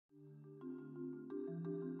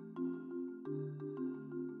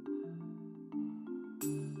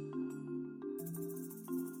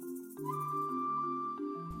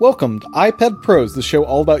Welcome to iPad Pros, the show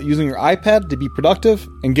all about using your iPad to be productive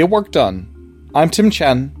and get work done. I'm Tim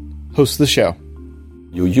Chen, host of the show.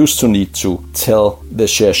 You used to need to tell the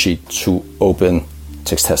share sheet to open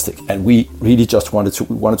Textastic, and we really just wanted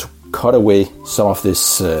to cut away some of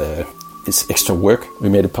this extra work. We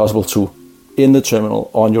made it possible to, in the terminal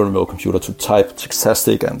on your remote computer, to type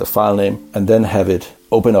Textastic and the file name, and then have it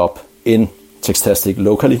open up in Textastic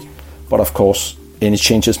locally. But of course, any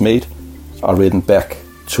changes made are written back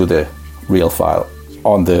to the real file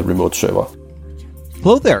on the remote server.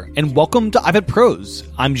 Hello there, and welcome to iPad Pros.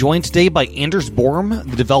 I'm joined today by Anders Borum,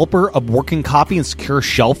 the developer of Working Copy and Secure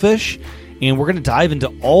ShellFish, and we're going to dive into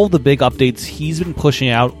all the big updates he's been pushing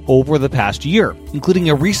out over the past year, including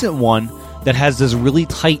a recent one that has this really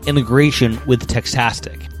tight integration with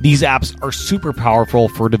Textastic. These apps are super powerful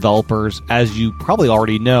for developers, as you probably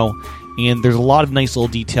already know, and there's a lot of nice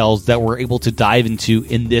little details that we're able to dive into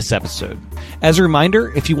in this episode. As a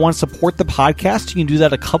reminder, if you want to support the podcast, you can do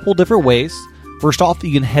that a couple different ways. First off,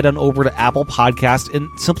 you can head on over to Apple Podcasts and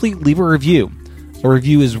simply leave a review. A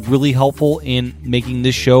review is really helpful in making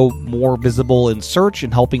this show more visible in search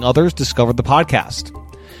and helping others discover the podcast.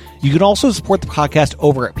 You can also support the podcast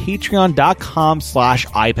over at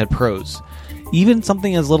patreon.com/iPadPros. Even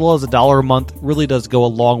something as little as $1 a month really does go a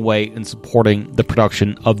long way in supporting the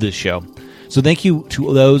production of this show. So thank you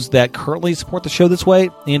to those that currently support the show this way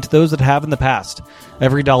and to those that have in the past.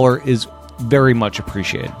 Every dollar is very much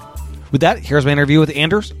appreciated. With that, here's my interview with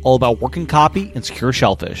Anders, all about working copy and secure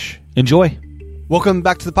ShellFish. Enjoy. Welcome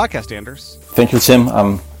back to the podcast, Anders. Thank you, Tim.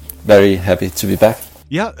 I'm very happy to be back.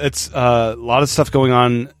 Yeah, it's a lot of stuff going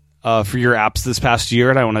on for your apps this past year,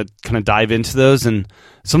 and I want to kind of dive into those. And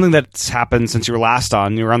something that's happened since you were last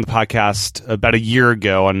on, you were on the podcast about a year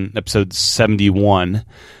ago on episode 71,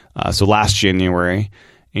 so last January,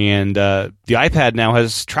 and the iPad now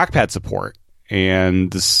has trackpad support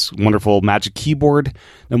and this wonderful Magic Keyboard.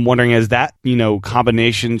 I'm wondering, has that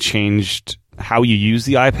combination changed how you use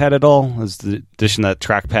the iPad at all? Has the addition of that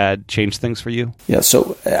trackpad changed things for you? Yeah,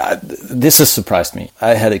 so this has surprised me. I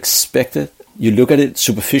had expected, you look at it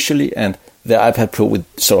superficially, and the iPad Pro with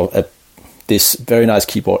sort of this very nice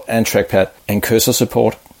keyboard and trackpad and cursor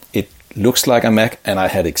support, it looks like a Mac, and I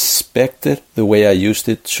had expected the way I used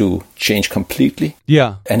it to change completely.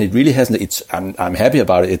 Yeah. And it really hasn't. I'm happy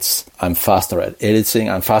about it. I'm faster at editing.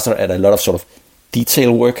 I'm faster at a lot of sort of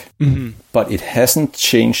detail work, but it hasn't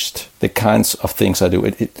changed the kinds of things I do.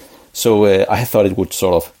 So I thought it would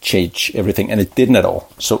sort of change everything, and it didn't at all.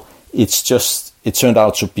 So it turned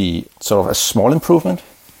out to be sort of a small improvement,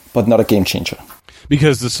 but not a game changer.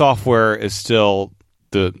 Because the software is still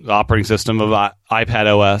the operating system of iPad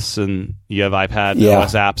OS, and you have iPad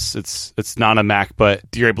OS apps. It's not a Mac, but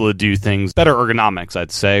you're able to do things better ergonomics,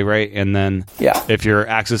 I'd say, right? And then if you're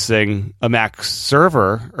accessing a Mac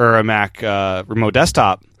server or a Mac remote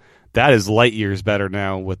desktop, that is light years better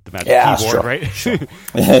now with the Magic Keyboard, sure, right? Sure.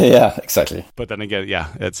 Yeah, exactly. But then again,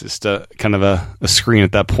 it's just a kind of a screen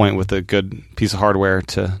at that point with a good piece of hardware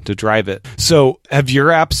to drive it. So have your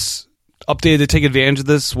apps updated to take advantage of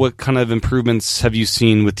this? What kind of improvements have you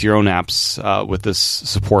seen with your own apps with this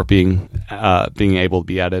support being able to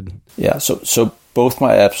be added? Yeah, so both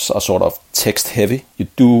my apps are sort of text heavy. You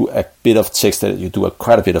do a bit of text edit,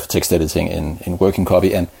 quite a bit of text editing in Working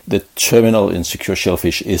Copy, and the terminal in Secure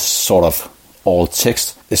ShellFish is sort of all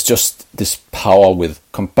text. It's just this power with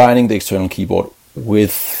combining the external keyboard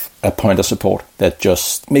with a pointer support that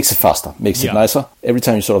just makes it faster, makes it nicer. Every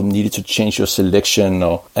time you sort of needed to change your selection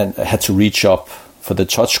and had to reach up for the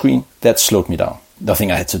touchscreen, that slowed me down.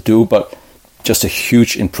 Nothing I had to do, but just a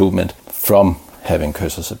huge improvement from having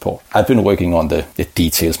cursor support. I've been working on the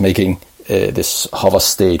details, making this hover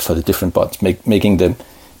state for the different buttons, making them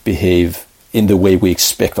behave in the way we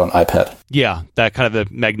expect on iPad. Yeah, that kind of the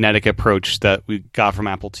magnetic approach that we got from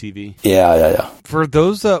Apple TV. Yeah. For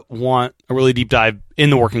those that want a really deep dive in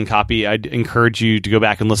the Working Copy, I'd encourage you to go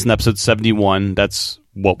back and listen to episode 71. That's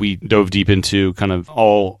what we dove deep into, kind of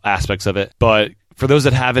all aspects of it. But for those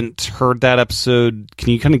that haven't heard that episode, can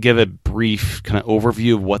you kind of give a brief kind of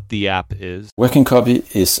overview of what the app is? Working Copy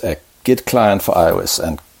is a Git client for iOS,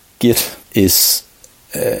 and Git is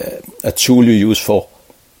a tool you use for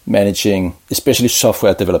managing especially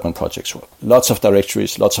software development projects. Lots of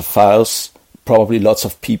directories, lots of files, probably lots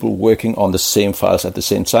of people working on the same files at the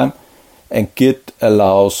same time. And Git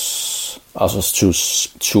allows us to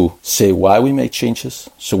say why we make changes.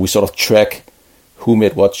 So we sort of track who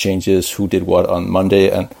made what changes, who did what on Monday,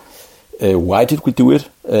 and why did we do it.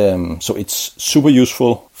 So it's super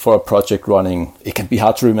useful for a project running. It can be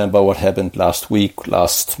hard to remember what happened last week,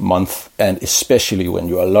 last month, and especially when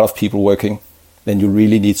you are a lot of people working, then you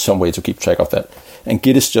really need some way to keep track of that. And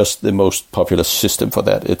Git is just the most popular system for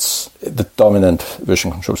that. It's the dominant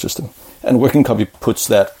version control system. And Working Copy puts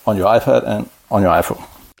that on your iPad and on your iPhone.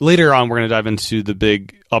 Later on, we're going to dive into the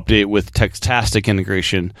big update with Textastic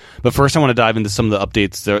integration. But first, I want to dive into some of the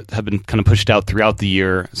updates that have been kind of pushed out throughout the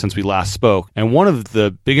year since we last spoke. And one of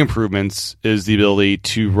the big improvements is the ability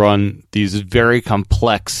to run these very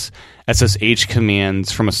complex SSH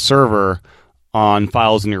commands from a server on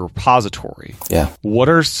files in your repository. Yeah. What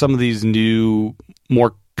are some of these new,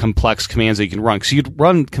 more complex commands that you can run? Because you could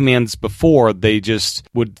run commands before, they just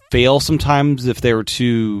would fail sometimes if they were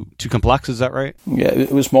too complex. Is that right? Yeah,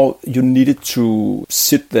 it was more you needed to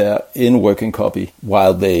sit there in Working Copy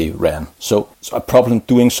while they ran. So a problem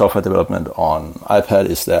doing software development on iPad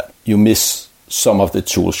is that you miss some of the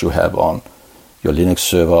tools you have on your Linux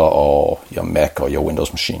server or your Mac or your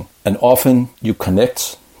Windows machine. And often you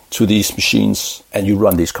connect to these machines and you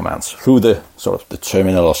run these commands through the sort of the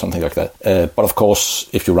terminal or something like that. But of course,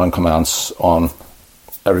 if you run commands on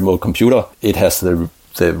a remote computer, it has the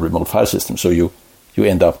remote file system. So you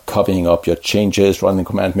end up copying up your changes, running the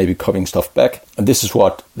command, maybe copying stuff back. And this is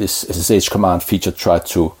what this SSH command feature tried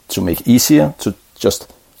to make easier, to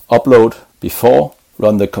just upload before,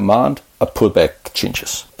 run the command, or put back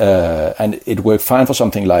changes. And it worked fine for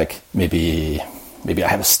something like maybe I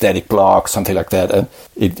have a static block, something like that.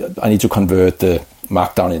 I need to convert the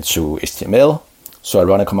markdown into HTML. So I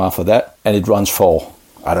run a command for that, and it runs for,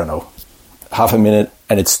 I don't know, half a minute,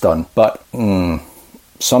 and it's done. But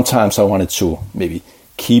sometimes I wanted to maybe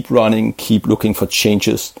keep running, keep looking for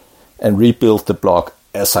changes, and rebuild the block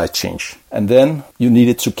as I change. And then you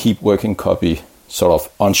needed to keep Working Copy sort of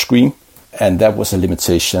on screen, and that was a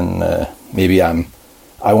limitation. Maybe I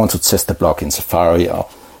want to test the block in Safari, or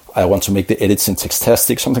I want to make the edits in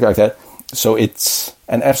Textastic, something like that. So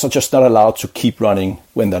and apps are just not allowed to keep running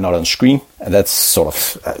when they're not on screen. And that's sort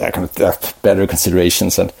of better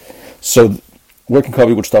considerations. And so Working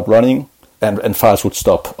Copy would stop running and files would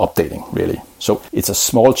stop updating, really. So it's a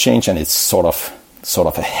small change and it's sort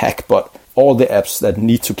of a hack, but all the apps that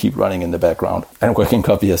need to keep running in the background, and Working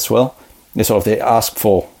Copy as well, they ask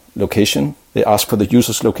for location, they ask for the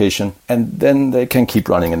user's location, and then they can keep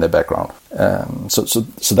running in the background. So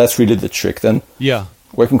that's really the trick. Then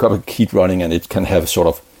Working Copy can keep running, and it can have sort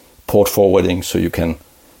of port forwarding, so you can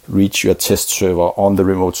reach your test server on the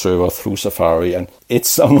remote server through Safari. And it's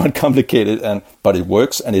somewhat complicated, but it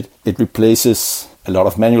works, and it replaces a lot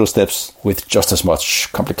of manual steps with just as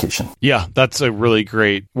much complication. Yeah, that's a really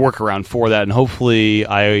great workaround for that. And hopefully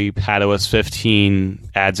iPadOS 15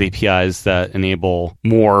 adds APIs that enable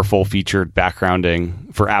more full-featured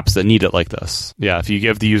backgrounding for apps that need it like this. Yeah, if you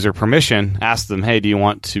give the user permission, ask them, hey, do you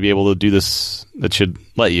want to be able to do this? That should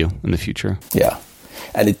let you in the future. Yeah.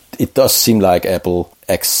 And it does seem like Apple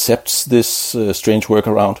accepts this strange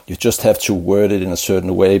workaround. You just have to word it in a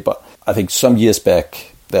certain way. But I think some years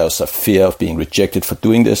back, there was a fear of being rejected for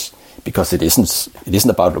doing this because it isn't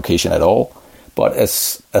about location at all. But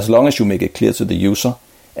as long as you make it clear to the user,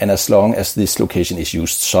 and as long as this location is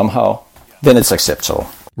used somehow, then it's acceptable.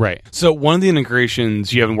 Right. So one of the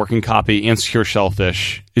integrations you have in Working Copy and Secure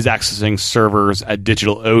ShellFish is accessing servers at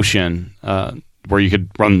DigitalOcean, where you could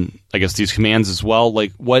run, I guess, these commands as well.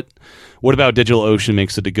 Like, what about DigitalOcean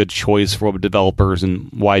makes it a good choice for web developers, and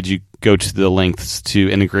why did you go to the lengths to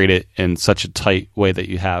integrate it in such a tight way that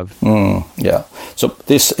you have? Yeah. So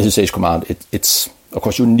this SSH command, it's of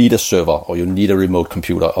course you need a server or you need a remote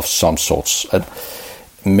computer of some sorts. And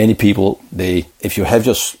many people, if you have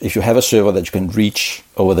a server that you can reach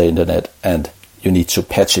over the internet, and you need to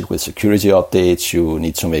patch it with security updates, you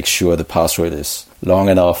need to make sure the password is long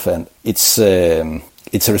enough, and it's a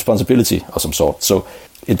responsibility of some sort. So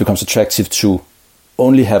it becomes attractive to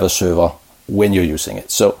only have a server when you're using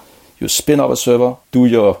it. So you spin up a server, do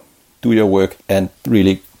your work, and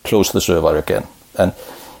really close the server again. And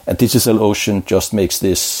DigitalOcean just makes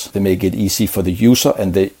this. They make it easy for the user,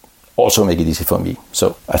 and they also make it easy for me.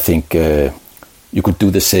 So I think you could do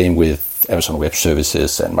the same with Amazon Web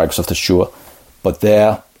Services and Microsoft Azure, but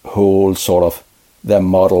their whole sort of their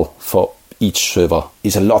model for each server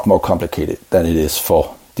is a lot more complicated than it is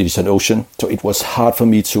for DigitalOcean. So it was hard for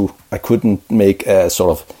me I couldn't make a sort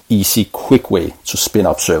of easy, quick way to spin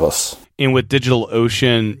up servers. And with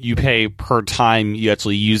DigitalOcean, you pay per time you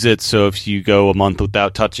actually use it. So if you go a month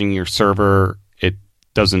without touching your server, it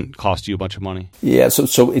doesn't cost you a bunch of money. Yeah,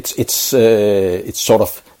 so it's sort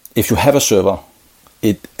of, if you have a server,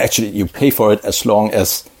 you pay for it as long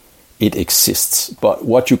as it exists. But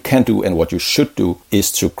what you can do and what you should do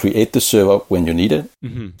is to create the server when you need it,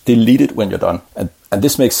 delete it when you're done. And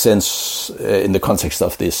this makes sense in the context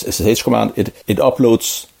of this SSH command. It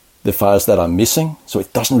uploads the files that are missing. So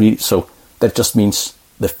it doesn't really, so that just means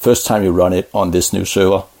the first time you run it on this new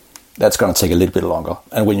server, that's going to take a little bit longer.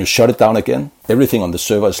 And when you shut it down again, everything on the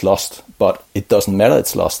server is lost, but it doesn't matter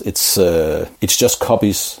it's lost. It's just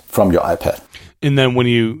copies from your iPad. And then when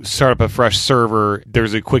you start up a fresh server,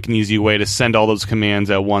 there's a quick and easy way to send all those commands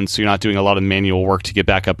at once, so you're not doing a lot of manual work to get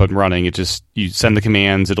back up and running. It just, you send the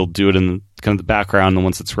commands, it'll do it in kind of the background, and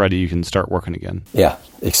once it's ready, you can start working again. Yeah,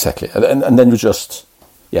 exactly. And then you just,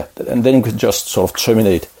 and then you can just sort of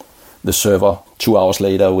terminate the server 2 hours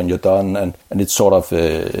later when you're done, and it's sort of,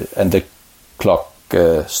 and the clock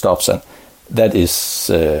stops, and that is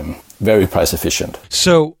very price efficient.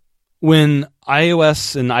 So when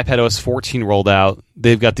iOS and iPadOS 14 rolled out,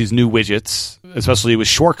 they've got these new widgets, especially with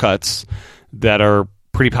shortcuts, that are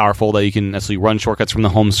pretty powerful, that you can actually run shortcuts from the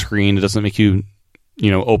home screen. It doesn't make you,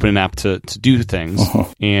 open an app to do things.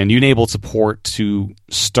 And you enable support to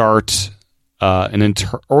start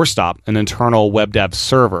or stop an internal WebDAV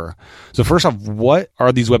server. So first off, what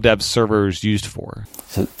are these WebDAV servers used for?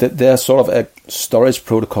 So they're sort of a storage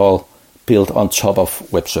protocol built on top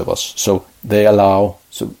of web servers. So they allow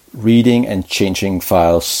reading and changing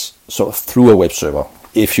files sort of through a web server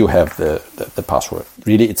if you have the password.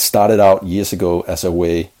 Really, it started out years ago as a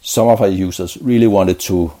way some of our users really wanted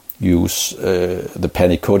to use the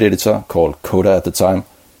Panic code editor called Coda at the time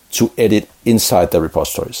to edit inside the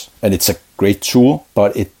repositories. And it's a great tool,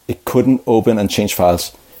 but it couldn't open and change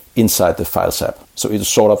files inside the Files app. So it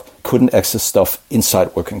sort of couldn't access stuff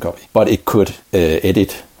inside Working Copy, but it could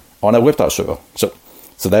edit on a WebDAV server.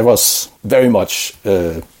 So that was very much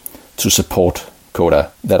to support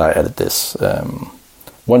Coda that I added this.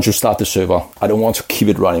 Once you start the server, I don't want to keep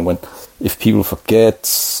it running if people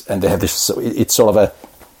forget and they have this. So it's sort of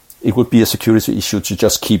it would be a security issue to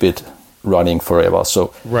just keep it running forever.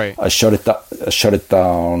 So right. I shut it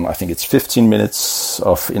down. I think it's 15 minutes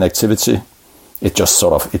of inactivity. It just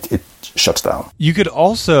sort of it shuts down. You could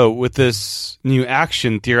also, with this new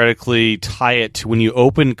action, theoretically tie it to when you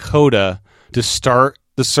open Coda to start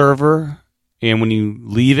the server, and when you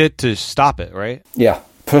leave it to stop it, right? Yeah.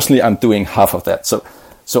 Personally, I'm doing half of that.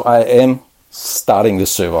 So I am starting the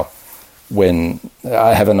server when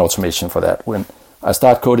I have an automation for that. When I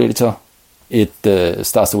start Code Editor, it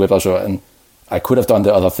starts the web browser, and I could have done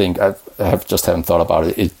the other thing. I haven't thought about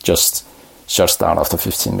it. It just shuts down after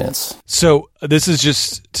 15 minutes. So this is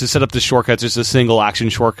just to set up the shortcuts, just a single action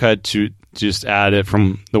shortcut to just add it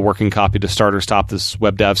from the Working Copy to start or stop this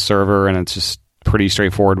WebDAV server, and it's just pretty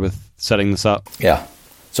straightforward with setting this up. Yeah.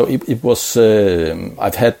 So it was,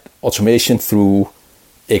 I've had automation through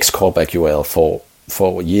Xcallback UL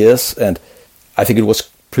for years, and I think it was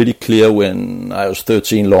pretty clear when iOS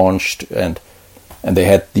 13 launched and they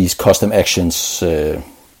had these custom actions. There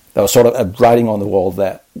was sort of a writing on the wall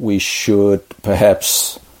that we should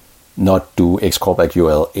perhaps not do Xcallback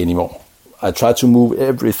UL anymore. I tried to move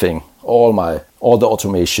everything, all the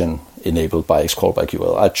automation enabled by Xcallback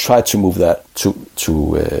UL. I tried to move that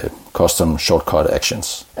to custom shortcut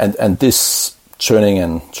actions. And this turning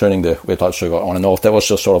the WebDAV server on and off, that was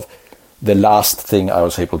just sort of the last thing I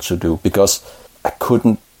was able to do, because I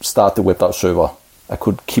couldn't start the WebDAV server. I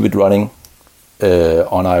could keep it running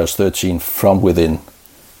on iOS 13 from within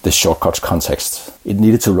the shortcuts context. It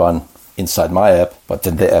needed to run inside my app, but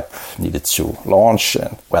then the app needed to launch,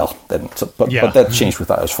 and but that changed with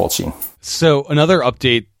iOS 14. So another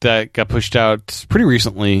update that got pushed out pretty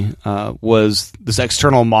recently was this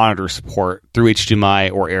external monitor support through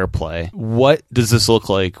HDMI or AirPlay. What does this look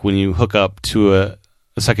like when you hook up to a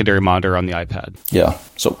secondary monitor on the iPad? Yeah,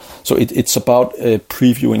 so it's about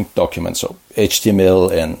previewing documents, so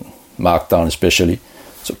HTML and Markdown especially.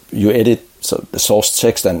 So you edit the source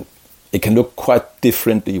text, and it can look quite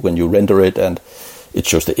differently when you render it, and it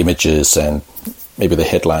shows the images, and maybe the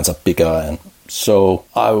headlines are bigger, and so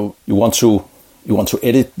you want to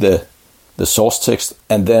edit the source text,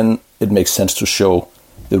 and then it makes sense to show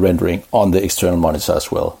the rendering on the external monitor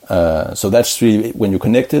as well. So that's really when you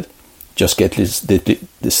connect it. Just get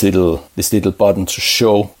this little button to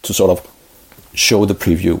sort of show the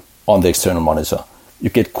preview on the external monitor. You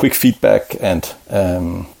get quick feedback, and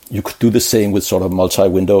you could do the same with sort of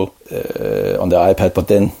multi-window on the iPad, but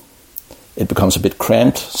then it becomes a bit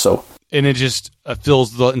cramped. And it just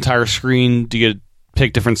fills the entire screen. Do you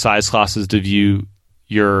pick different size classes to view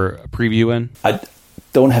your preview in? I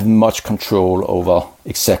don't have much control over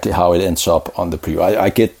exactly how it ends up on the preview. I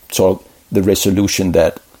get sort of the resolution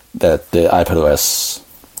that the iPadOS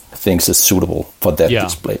thinks is suitable for that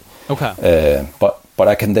display. Okay. But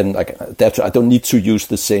I can adapt to. I don't need to use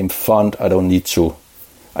the same font. I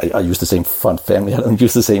use the same font family. I don't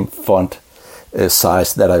use the same font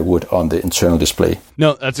size that I would on the internal display.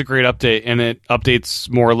 No, that's a great update, and it updates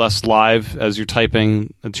more or less live as you're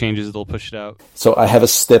typing the changes. It'll push it out. So I have a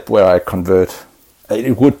step where I convert.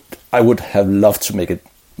 I would have loved to make it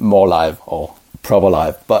more live or proper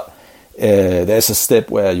live, but there's a step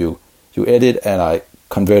where you edit, and I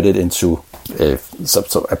convert it into a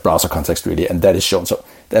browser context really, and that is shown. So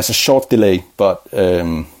there's a short delay, but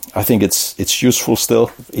I think it's useful still.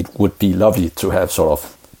 It would be lovely to have sort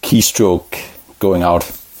of keystroke going out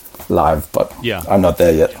live, but yeah. I'm not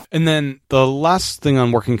there yet. And then the last thing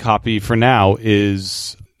on Working Copy for now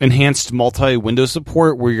is enhanced multi-window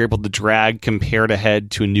support, where you're able to drag compared ahead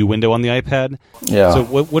to a new window on the iPad. Yeah. So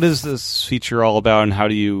what is this feature all about, and how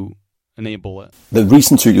do you enable it? The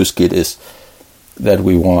reason to use Git is that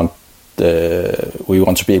we want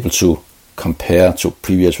to be able to compare to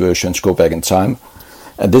previous versions, go back in time.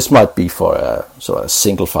 And this might be for a sort of a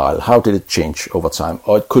single file. How did it change over time?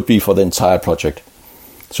 Or it could be for the entire project.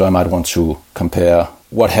 So I might want to compare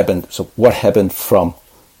what happened. So what happened from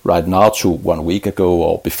right now to 1 week ago,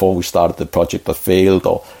 or before we started the project but failed,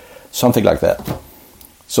 or something like that.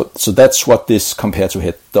 So that's what this compare to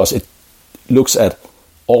hit does. It looks at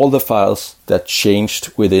all the files that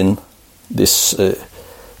changed within this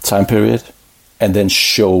time period, and then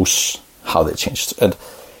shows how they changed. And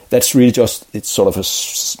that's really it's sort of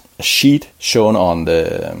a sheet shown on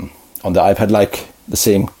the iPad, like the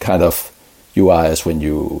same kind of UI as when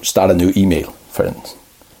you start a new email, for instance.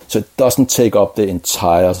 So it doesn't take up the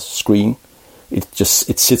entire screen. It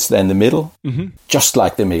sits there in the middle, just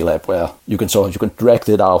like the Mail app, where you can drag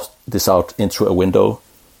this out into a window,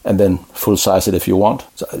 and then full size it if you want.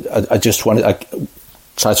 So I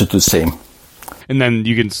try to do the same. And then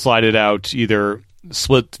you can slide it out either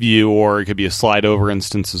split view, or it could be a slide over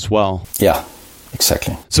instance as well. Yeah,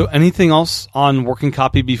 exactly. So anything else on Working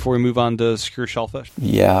Copy before we move on to Secure ShellFish?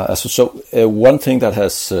 Yeah, so one thing that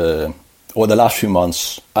has, over the last few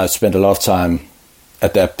months, I've spent a lot of time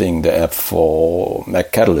adapting the app for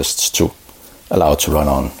Mac Catalysts to allow it to run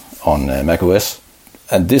on Mac OS.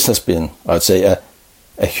 And this has been, I'd say,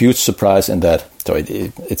 a huge surprise in that. So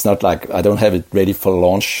it's not like I don't have it ready for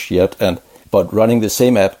launch yet, but running the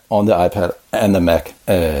same app on the iPad and the Mac,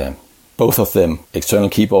 both of them, external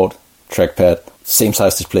keyboard, trackpad, same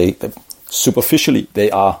size display, superficially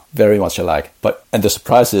they are very much alike. And the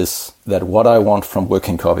surprise is that what I want from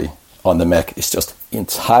Working Copy on the Mac is just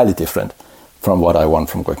entirely different from what I want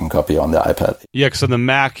from Working Copy on the iPad. Yeah, because on the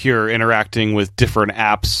Mac you're interacting with different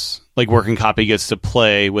apps. Like Working Copy gets to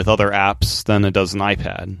play with other apps than it does an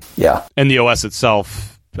iPad. Yeah. And the OS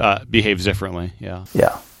itself behaves differently. Yeah.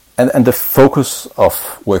 Yeah. And the focus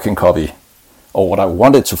of Working Copy, or what I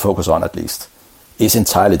wanted to focus on at least, is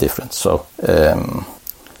entirely different. So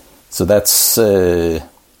that's it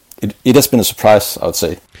has been a surprise, I would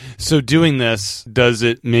say. So doing this, does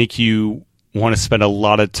it make you want to spend a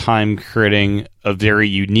lot of time creating a very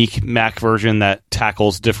unique Mac version that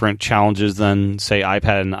tackles different challenges than, say,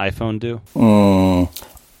 iPad and iPhone do?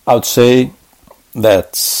 I would say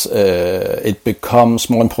that it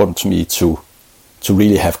becomes more important to me to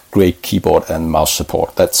really have great keyboard and mouse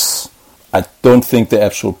support. I don't think the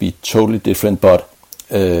apps will be totally different, but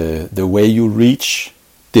the way you reach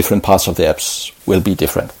different parts of the apps will be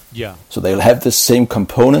different. Yeah. So they'll have the same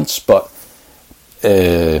components, but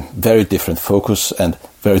very different focus and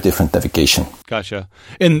very different navigation. Gotcha.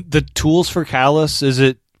 And the tools for Catalyst, is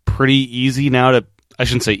it pretty easy now to, I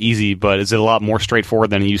shouldn't say easy, but is it a lot more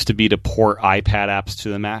straightforward than it used to be to port iPad apps to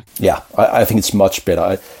the Mac? Yeah, I think it's much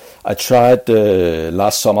better. I tried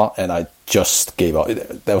last summer and I just gave up.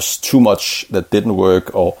 There was too much that didn't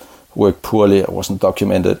work or worked poorly. It wasn't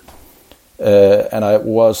documented. And I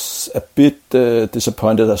was a bit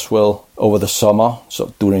disappointed as well over the summer,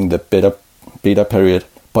 so during the beta period.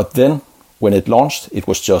 But then when it launched, it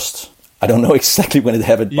was just, I don't know exactly when it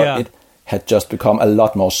happened, but it had just become a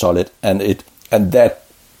lot more solid. And that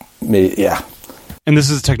made, yeah. And this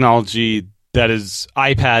is technology that is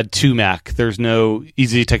iPad to Mac. There's no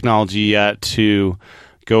easy technology yet to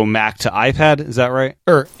go Mac to iPad. Is that right?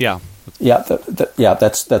 Yeah. Yeah,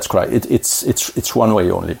 that's correct. It's one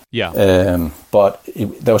way only. Yeah. But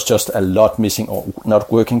there was just a lot missing or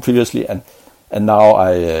not working previously, and now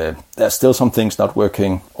there's still some things not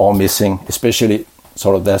working or missing. Especially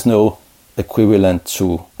sort of there's no equivalent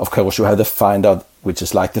to, of course, you have the Finder, which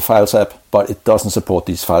is like the Files app, but it doesn't support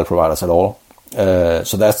these file providers at all.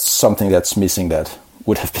 So that's something that's missing that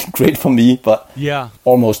would have been great for me, but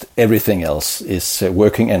almost everything else is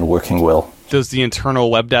working and working well. Does the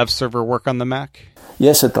internal web dev server work on the Mac?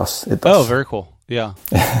 Yes, it does. Oh, very cool. Yeah.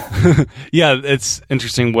 Yeah, it's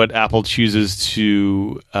interesting what Apple chooses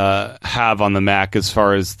to have on the Mac as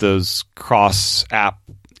far as those cross-app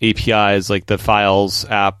APIs, like the Files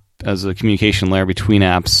app as a communication layer between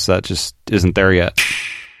apps that just isn't there yet.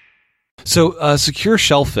 So, Secure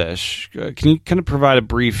ShellFish, can you kind of provide a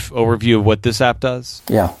brief overview of what this app does?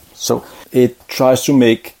 Yeah, so it tries to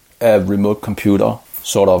make a remote computer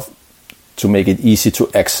sort of to make it easy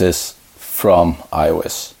to access from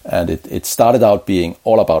iOS. And it started out being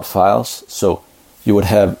all about files. So you would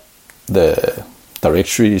have the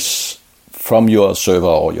directories from your server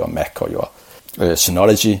or your Mac or your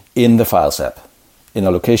Synology in the Files app. In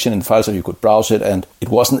a location in the Files app, you could browse it, and it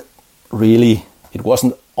wasn't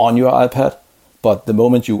on your iPad, but the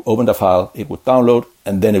moment you opened a file, it would download,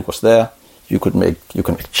 and then it was there. You can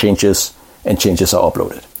make changes, and changes are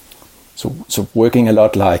uploaded. So working a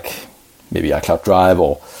lot like maybe iCloud Drive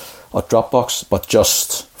or Dropbox, but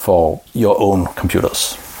just for your own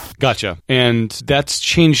computers. Gotcha. And that's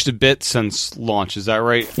changed a bit since launch, is that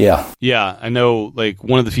right? Yeah. Yeah, I know like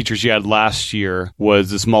one of the features you had last year was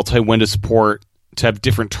this multi-window support to have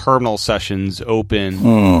different terminal sessions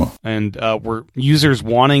open. And were users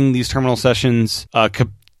wanting these terminal sessions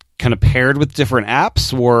kind of paired with different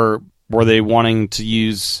apps, or were they wanting to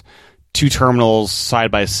use two terminals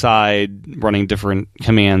side by side running different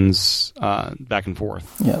commands back and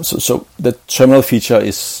forth? Yeah, so the terminal feature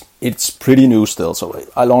it's pretty new still. So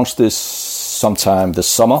I launched this sometime this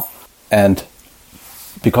summer, and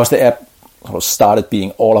because the app started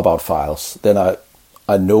being all about files, then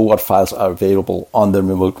I know what files are available on the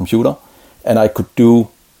remote computer, and I could do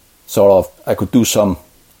some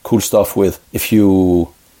cool stuff with, if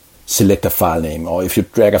you select a file name or if you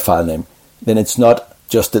drag a file name, then it's not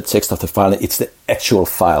just the text of the file, it's the actual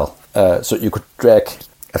file. So you could drag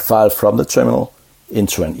a file from the terminal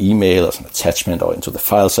into an email as an attachment or into the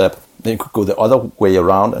Files app. Then you could go the other way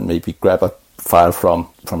around and maybe grab a file from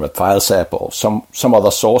a Files app or some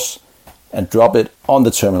other source and drop it on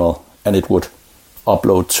the terminal, and it would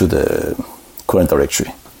upload to the current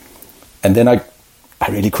directory. And then I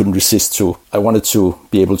really couldn't resist I wanted to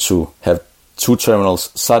be able to have two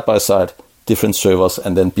terminals side by side, different servers,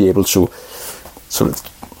 and then be able to sort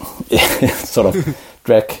of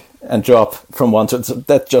drag and drop from one to... So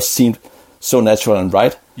that just seemed so natural and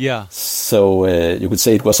right. Yeah. So you could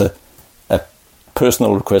say it was a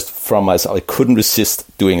personal request from myself. I couldn't resist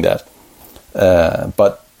doing that.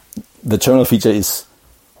 But the terminal feature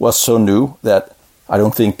was so new that I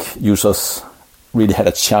don't think users really had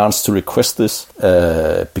a chance to request this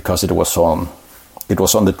because it was on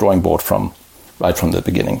the drawing board right from the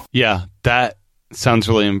beginning. Yeah, that sounds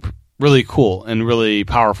really cool and really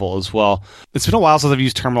powerful as well. It's been a while since I've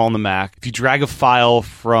used Terminal on the Mac. If you drag a file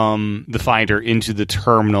from the Finder into the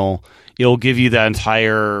terminal, it'll give you that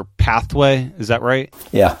entire pathway. Is that right?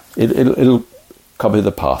 Yeah, it'll copy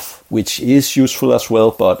the path, which is useful as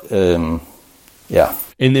well, but yeah.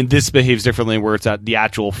 And then this behaves differently where it's at the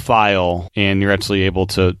actual file and you're actually able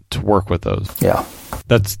to work with those. Yeah.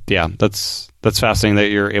 That's fascinating that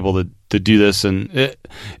you're able to do this, and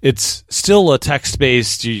it's still a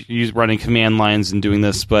text-based, you running command lines and doing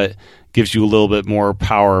this, but gives you a little bit more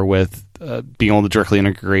power with being able to directly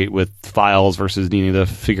integrate with files versus needing to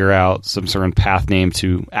figure out some certain path name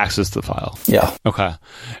to access the file. Yeah. Okay.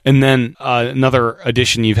 And then another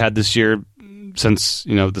addition you've had this year, since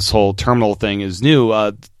this whole terminal thing is new,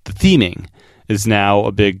 the theming is now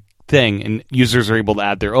a big thing, and users are able to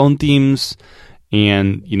add their own themes.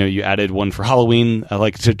 And you added one for Halloween,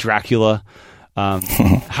 like to Dracula.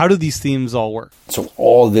 How do these themes all work? So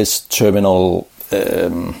all this terminal,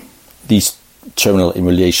 these terminal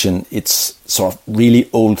emulation, it's sort of really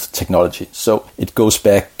old technology. So it goes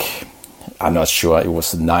back, I'm not sure, it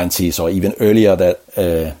was the 90s or even earlier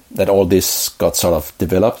that all this got sort of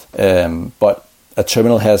developed. But a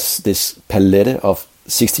terminal has this palette of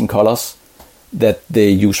 16 colors that they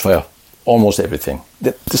use for almost everything.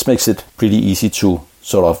 This makes it pretty easy to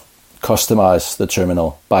sort of customize the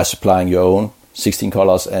terminal by supplying your own 16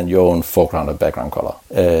 colors and your own foreground and background color.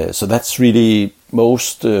 So that's really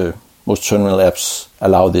most terminal apps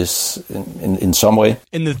allow this in some way.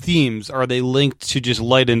 And the themes, are they linked to just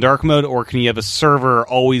light and dark mode, or can you have a server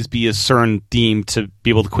always be a certain theme to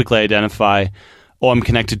be able to quickly identify, I'm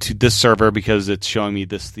connected to this server because it's showing me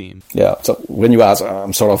this theme? Yeah, so when you ask,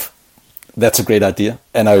 I'm sort of, that's a great idea,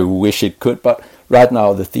 and I wish it could, but right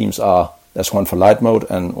now the themes there's one for light mode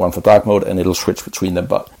and one for dark mode, and it'll switch between them,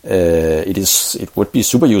 but it would be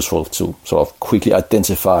super useful to sort of quickly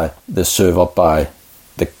identify the server by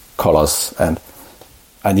the colors, and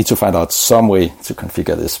I need to find out some way to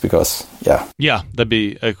configure this because, Yeah, that'd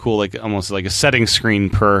be a cool, like almost like a setting screen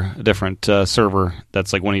per different server.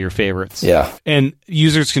 That's like one of your favorites. Yeah. And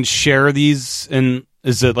users can share these, and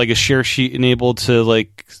is it like a share sheet enabled to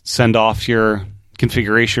like send off your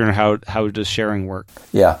configuration, or how does sharing work?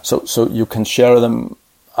 Yeah, so you can share them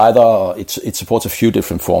either, it supports a few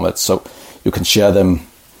different formats, so you can share them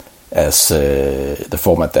as the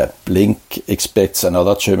format that Blink expects,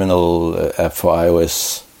 another terminal app for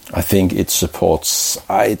iOS. I think it supports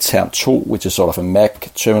iTerm 2, which is sort of a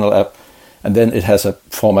Mac terminal app. And then it has a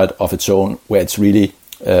format of its own where it's really,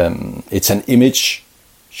 it's an image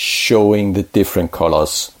showing the different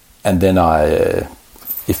colors. And then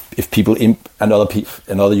if people,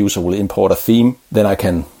 another user will import a theme, then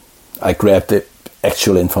I grab the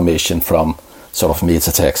actual information from sort of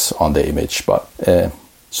meta tags on the image. But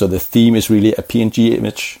so the theme is really a PNG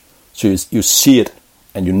image. So you see it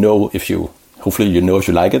and hopefully you know if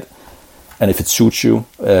you like it and if it suits you.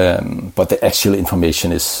 But the actual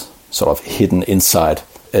information is sort of hidden inside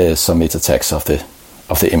some meta tags of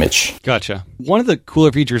the image. Gotcha. One of the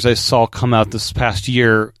cooler features I saw come out this past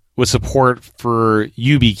year was support for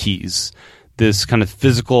YubiKeys, this kind of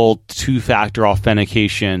physical two-factor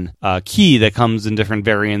authentication key that comes in different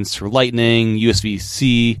variants for Lightning,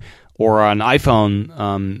 USB-C, or on iPhone,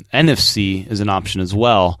 NFC is an option as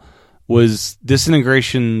well. Was this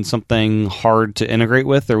integration something hard to integrate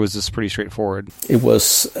with, or was this pretty straightforward? It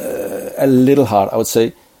was a little hard, I would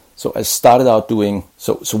say. So I started out doing,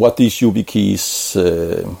 so what these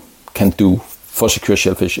YubiKeys can do for Secure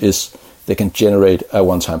ShellFish is they can generate a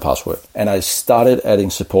one-time password. And I started adding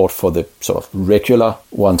support for the sort of regular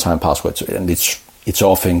one-time password. And it's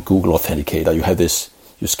often Google Authenticator. You have this,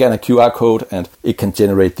 you scan a QR code and it can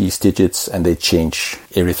generate these digits and they change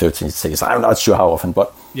every 13 seconds. I'm not sure how often,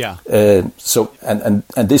 but yeah. So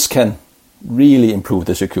this can really improve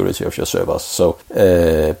the security of your servers. So,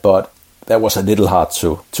 but that was a little hard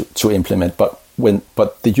to implement. But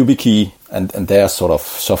the YubiKey and their sort of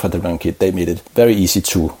software development kit, they made it very easy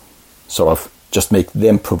to sort of just make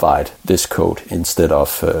them provide this code instead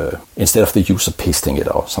of the user pasting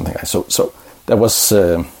it or something like that. So that was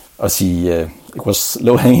it was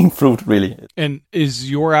low-hanging fruit, really. And is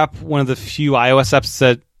your app one of the few iOS apps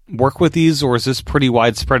that work with these, or is this pretty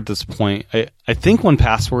widespread at this point? I think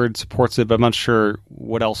 1Password supports it, but I'm not sure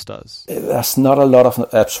what else does. There's not a lot of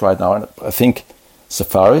apps right now, and I think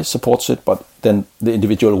Safari supports it, but then the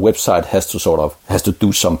individual website has to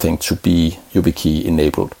do something to be YubiKey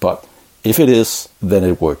enabled. But if it is, then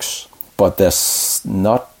it works. But there's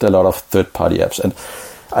not a lot of third-party apps, and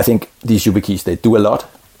I think these YubiKeys, they do a lot,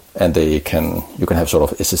 and you can have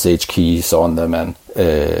sort of SSH keys on them and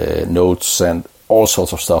notes and all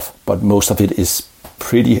sorts of stuff. But most of it is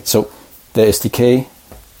pretty. So the SDK,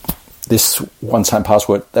 this one-time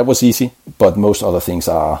password, that was easy, but most other things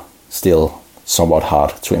are still somewhat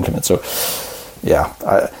hard to implement. So yeah,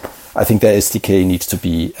 I think the SDK needs to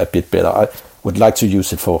be a bit better. I would like to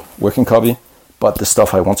use it for working copy, but the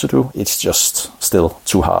stuff I want to do, it's just still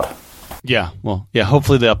too hard. Yeah, well, yeah,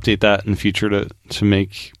 hopefully they update that in the future to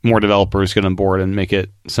make more developers get on board and make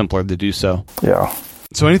it simpler to do so. Yeah.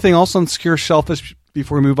 So anything else on Secure ShellFish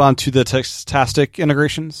before we move on to the Textastic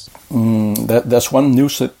integrations? That's one new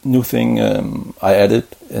thing I added,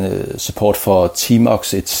 support for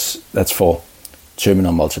TMUX. That's for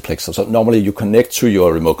terminal multiplexer. So normally you connect to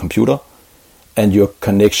your remote computer, and your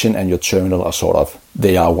connection and your terminal are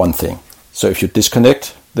they are one thing. So if you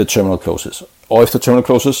disconnect, the terminal closes. Or if the terminal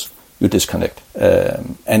closes, you disconnect.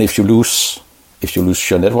 And if you lose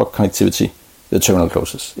your network connectivity, the terminal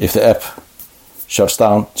closes. If the app shuts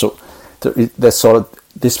down, so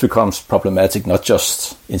this becomes problematic, not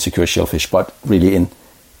just in Secure ShellFish, but really in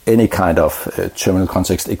any kind of terminal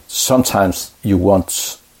context. Sometimes you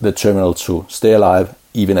want the terminal to stay alive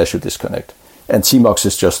even as you disconnect. And TMUX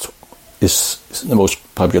is the most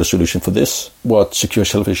popular solution for this. What Secure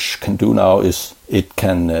ShellFish can do now is it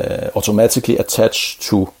can automatically attach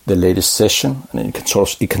to the latest session, and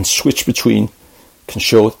it can switch between, can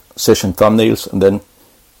show session thumbnails, and then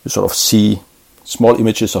you sort of see small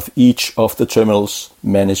images of each of the terminals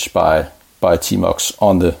managed by TMUX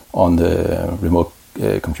on the remote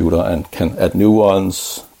computer, and can add new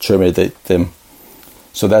ones, terminate them.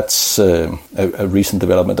 So that's a recent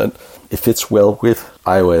development, and it fits well with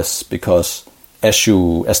iOS because as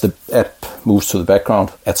the app moves to the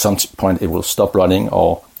background, at some point it will stop running,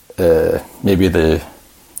 or maybe the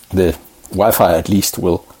Wi-Fi at least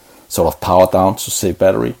will sort of power down to save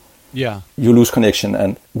battery. Yeah, you lose connection,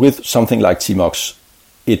 and with something like TMUX,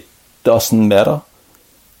 it doesn't matter.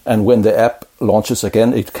 And when the app launches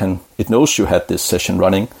again, it knows you had this session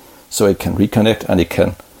running, so it can reconnect and it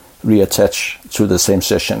can reattach to the same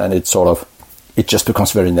session, and it just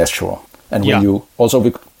becomes very natural. And when you also,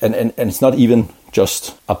 and it's not even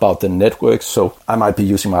just about the network. So I might be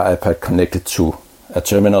using my iPad connected to a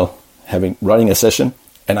terminal, running a session,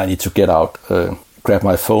 and I need to get out, grab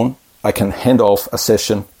my phone. I can hand off a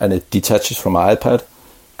session, and it detaches from my iPad,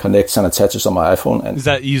 connects and attaches on my iPhone. And is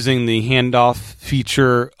that using the handoff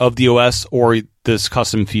feature of the OS, or this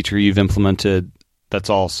custom feature you've implemented that's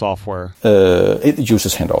all software? It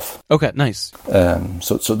uses handoff. Okay, nice.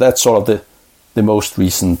 So that's sort of the most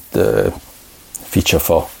recent feature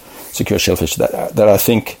for Secure ShellFish that I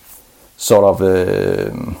think sort of,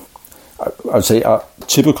 I would say, are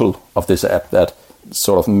typical of this app, that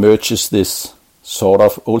sort of merges this sort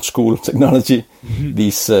of old school technology,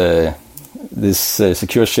 this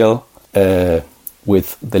Secure Shell,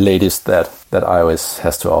 with the latest that iOS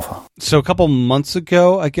has to offer. So a couple months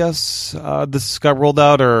ago, I guess, this got rolled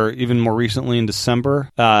out, or even more recently in December,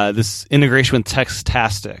 this integration with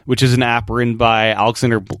Textastic, which is an app written by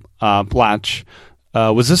Alexander Blatch.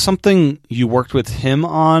 Was this something you worked with him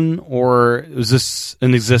on, or was this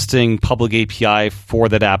an existing public API for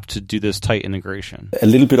that app to do this tight integration? A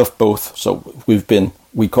little bit of both. So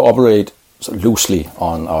we cooperate loosely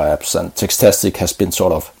on our apps, and Textastic has been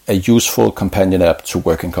sort of a useful companion app to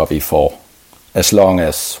Working Copy for as long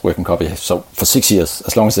as Working Copy, so for 6 years,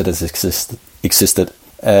 as long as it has existed.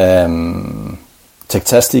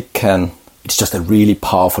 Textastic it's just a really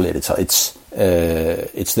powerful editor. It's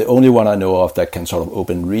the only one I know of that can sort of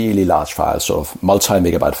open really large files, sort of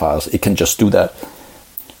multi-megabyte files. It can just do that.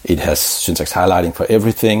 It has syntax highlighting for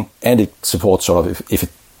everything, and it supports sort of, if it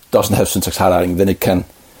doesn't have syntax highlighting, then it can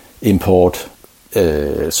import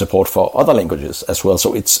support for other languages as well.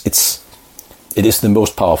 So it is the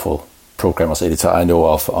most powerful programmer's editor I know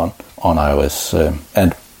of on iOS,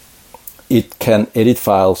 and it can edit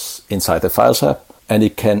files inside the Files app, and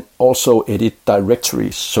it can also edit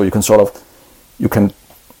directories. So you can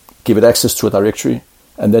give it access to a directory,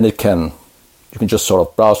 and then you can just sort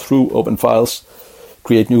of browse through, open files,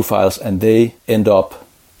 create new files, and they end up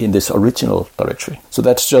in this original directory. So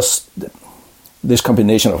that's just this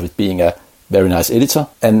combination of it being a very nice editor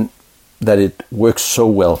and that it works so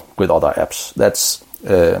well with other apps.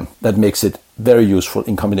 That makes it very useful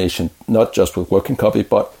in combination, not just with Working Copy,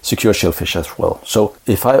 but Secure ShellFish as well. So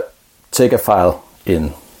if I take a file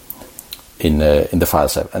in the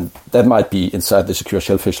Files app, and that might be inside the Secure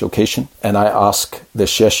ShellFish location, and I ask the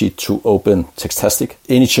share sheet to open Textastic,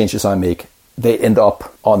 any changes I make, they end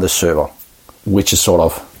up on the server, which is sort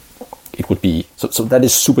of, it would be, so that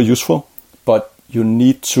is super useful, but you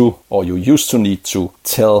used to need to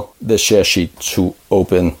tell the share sheet to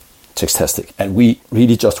open Textastic. And we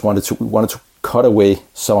really just wanted to cut away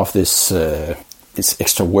some of this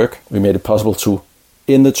extra work. We made it possible to,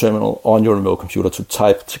 in the terminal on your remote computer, to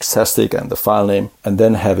type Textastic and the file name, and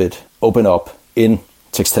then have it open up in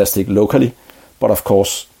Textastic locally. But of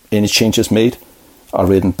course, any changes made are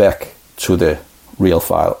written back to the real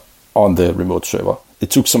file on the remote server.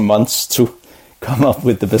 It took some months to come up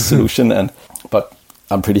with the best solution, but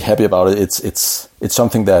I'm pretty happy about it. It's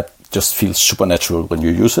something that just feels super natural when you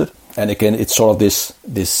use it. And again, it's sort of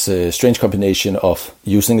this strange combination of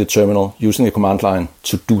using the terminal, using the command line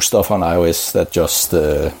to do stuff on iOS that just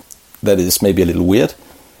that is maybe a little weird,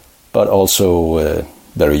 but also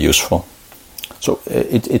very useful. So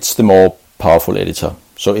it's the more powerful editor.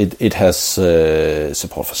 So it has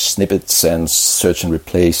support for snippets and search and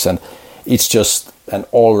replace, and it's just an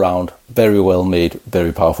all-round, very well-made,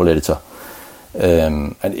 very powerful editor.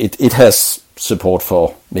 And it has support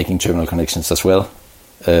for making terminal connections as well.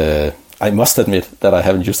 I must admit that I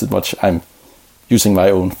haven't used it much. I'm using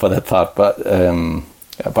my own for that part, but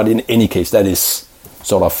in any case, that is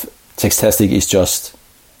sort of, Textastic is just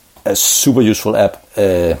a super useful app.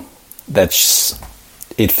 It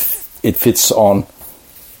fits on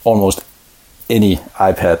almost any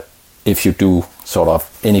iPad if you do sort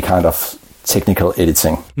of any kind of technical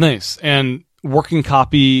editing. Nice. And Working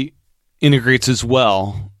Copy integrates as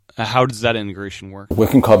well. How does that integration work?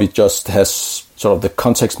 Working Copy just has sort of the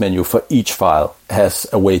context menu for each file, has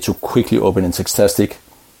a way to quickly open in Textastic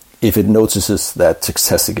if it notices that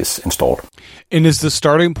Textastic is installed. And is the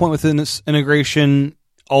starting point within this integration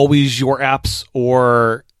always your apps,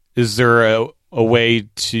 or is there a way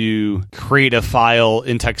to create a file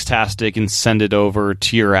in Textastic and send it over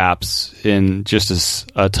to your apps in just as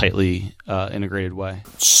a tightly integrated way?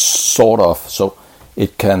 Sort of. So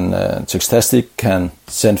it can, Textastic can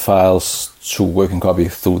send files to Working Copy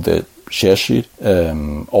through the share sheet,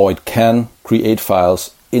 or it can create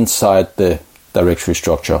files inside the directory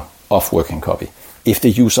structure of Working Copy. if the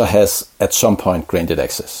user has at some point granted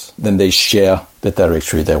access, then they share the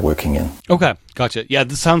directory they're working in. Okay, gotcha. Yeah,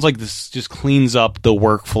 this sounds like this just cleans up the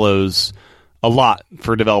workflows a lot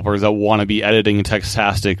for developers that want to be editing in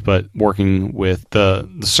Textastic, but working with the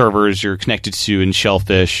servers you're connected to in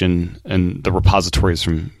ShellFish and the repositories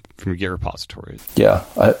from your Git repositories. Yeah,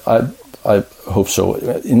 I hope so.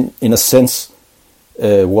 In a sense,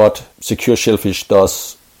 what Secure ShellFish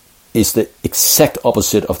does is the exact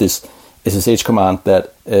opposite of this SSH command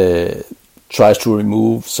that tries to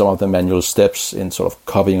remove some of the manual steps in sort of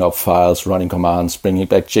copying up files, running commands, bringing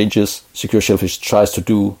back changes. Secure ShellFish tries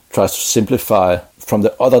to simplify from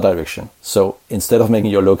the other direction. So instead of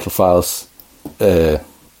making your local files,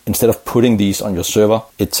 instead of putting these on your server,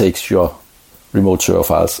 it takes your remote server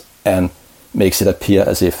files and makes it appear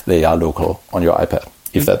as if they are local on your iPad.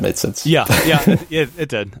 If that made sense. Yeah, it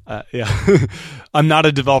did. Yeah, I'm not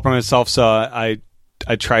a developer myself, so I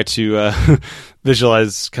try to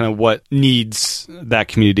visualize kind of what needs that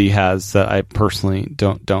community has that I personally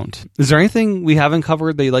don't. Is there anything we haven't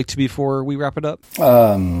covered that you'd like to before we wrap it up?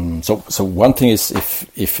 So one thing is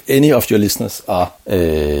if any of your listeners are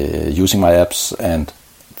using my apps and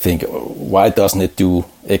think, why doesn't it do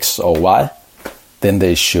X or Y? Then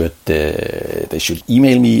they should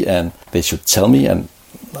email me and they should tell me, and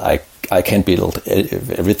I can build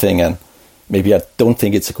everything, and maybe I don't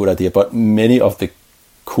think it's a good idea, but many of the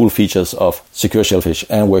cool features of Secure ShellFish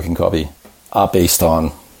and Working Copy are based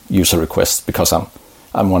on user requests, because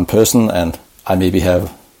I'm one person and I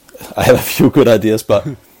have a few good ideas, but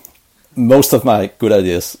most of my good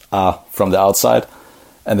ideas are from the outside,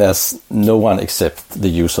 and there's no one except the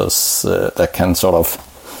users that can sort of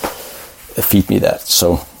feed me that.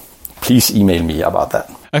 So please email me about that.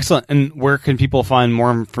 Excellent. And where can people find more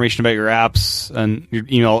information about your apps? And your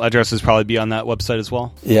email addresses probably be on that website as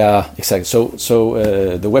well. Yeah, exactly. So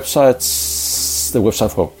the website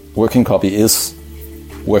for Working Copy is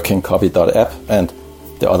workingcopy.app, and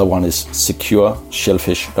the other one is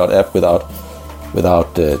secureshellfish.app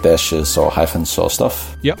without dashes or hyphens or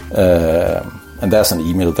stuff. Yep. And there's an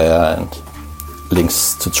email there and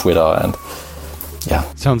links to Twitter and. Yeah.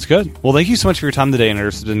 Sounds good. Well, thank you so much for your time today,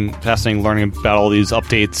 Anders. It's been fascinating learning about all these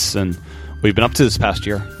updates and what you've been up to this past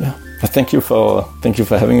year. Yeah. Thank you for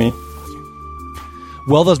having me.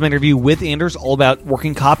 Well, that was my interview with Anders, all about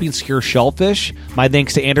Working Copy and Secure ShellFish. My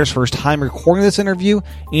thanks to Anders for his time recording this interview,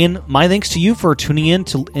 and my thanks to you for tuning in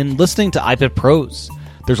and listening to iPad Pros.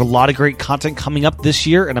 There's a lot of great content coming up this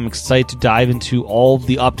year, and I'm excited to dive into all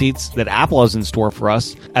the updates that Apple has in store for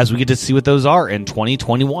us as we get to see what those are in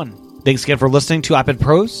 2021. Thanks again for listening to iPad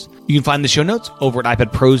Pros. You can find the show notes over at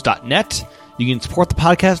iPadPros.net. You can support the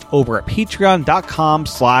podcast over at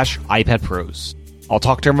patreon.com/iPadPros. I'll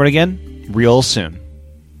talk to everyone again real soon.